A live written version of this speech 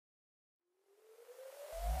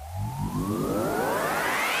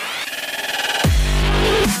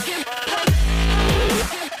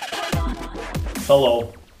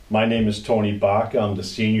Hello, my name is Tony Bach. I'm the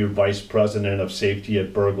Senior Vice President of Safety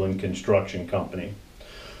at Berglund Construction Company.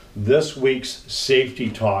 This week's safety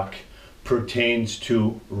talk pertains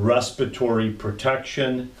to respiratory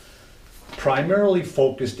protection, primarily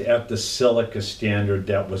focused at the Silica standard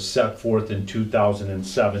that was set forth in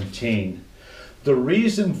 2017. The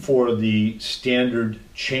reason for the standard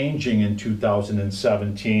changing in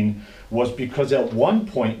 2017 was because at one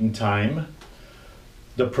point in time,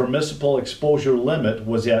 the permissible exposure limit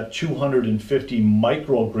was at 250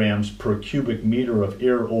 micrograms per cubic meter of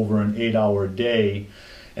air over an 8-hour day,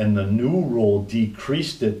 and the new rule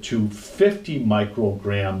decreased it to 50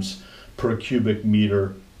 micrograms per cubic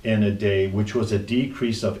meter in a day, which was a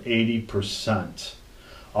decrease of 80%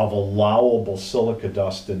 of allowable silica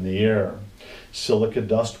dust in the air. Silica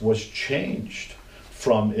dust was changed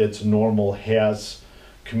from its normal HAZ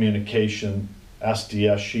communication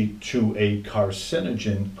SDS sheet to a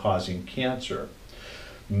carcinogen causing cancer.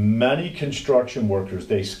 Many construction workers,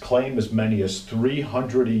 they claim as many as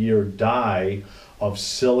 300 a year die of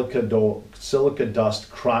silica dust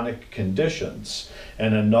chronic conditions,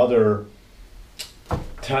 and another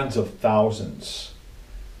tens of thousands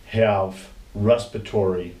have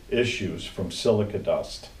respiratory issues from silica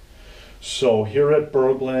dust. So here at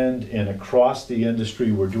Berglund and across the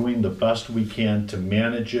industry, we're doing the best we can to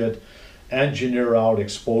manage it, engineer out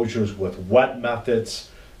exposures with wet methods,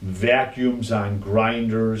 vacuums on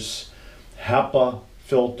grinders, HEPA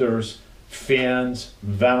filters, fans,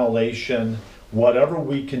 ventilation, whatever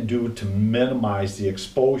we can do to minimize the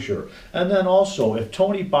exposure. And then also, if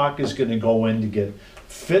Tony Bach is going to go in to get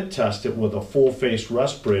fit tested with a full face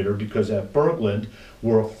respirator, because at Berglund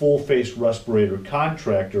we're a full face respirator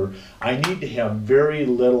contractor, I need to have very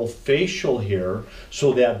little facial hair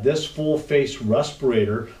so that this full face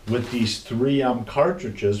respirator with these 3M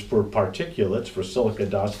cartridges for particulates, for silica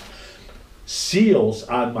dust, seals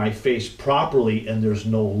on my face properly and there's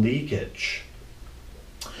no leakage.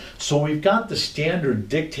 So we've got the standard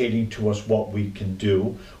dictating to us what we can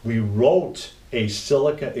do. We wrote a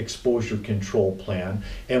silica exposure control plan,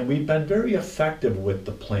 and we've been very effective with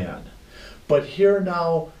the plan. But here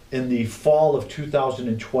now in the fall of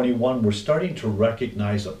 2021, we're starting to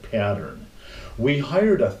recognize a pattern. We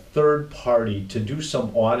hired a third party to do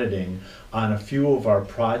some auditing on a few of our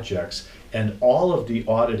projects, and all of the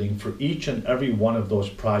auditing for each and every one of those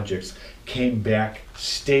projects came back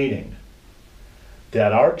stating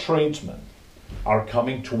that our tradesmen are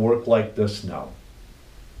coming to work like this now.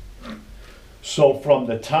 So from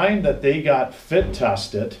the time that they got fit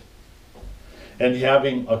tested and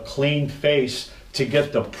having a clean face to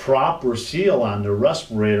get the proper seal on their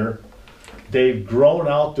respirator, they've grown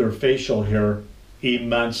out their facial hair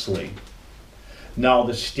immensely. Now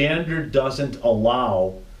the standard doesn't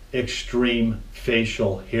allow extreme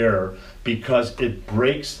facial hair because it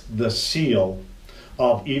breaks the seal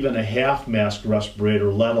of even a half mask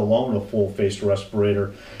respirator, let alone a full face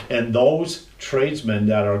respirator. And those tradesmen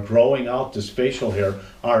that are growing out this facial hair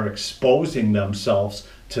are exposing themselves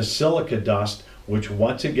to silica dust, which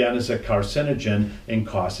once again is a carcinogen and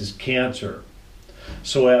causes cancer.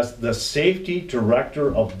 So as the safety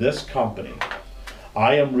director of this company,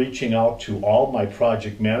 I am reaching out to all my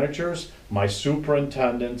project managers, my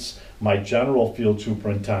superintendents, my general field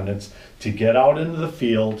superintendents to get out into the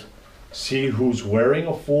field, see who's wearing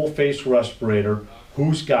a full face respirator,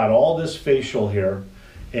 who's got all this facial hair,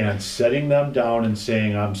 and setting them down and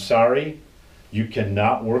saying, I'm sorry, you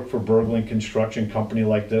cannot work for Berglund Construction Company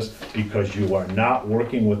like this because you are not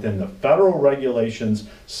working within the federal regulations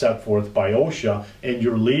set forth by OSHA, and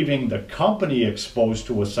you're leaving the company exposed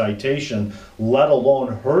to a citation, let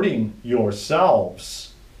alone hurting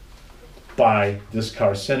yourselves by this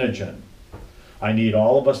carcinogen. I need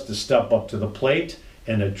all of us to step up to the plate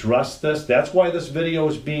and address this. That's why this video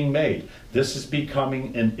is being made. This is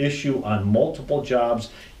becoming an issue on multiple jobs,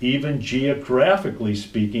 even geographically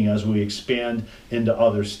speaking, as we expand into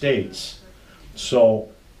other states. So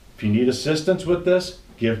if you need assistance with this,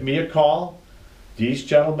 give me a call. These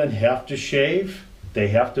gentlemen have to shave. They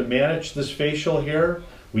have to manage this facial hair.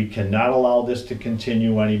 We cannot allow this to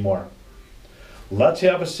continue anymore. Let's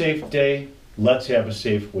have a safe day. Let's have a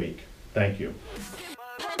safe week. Thank you.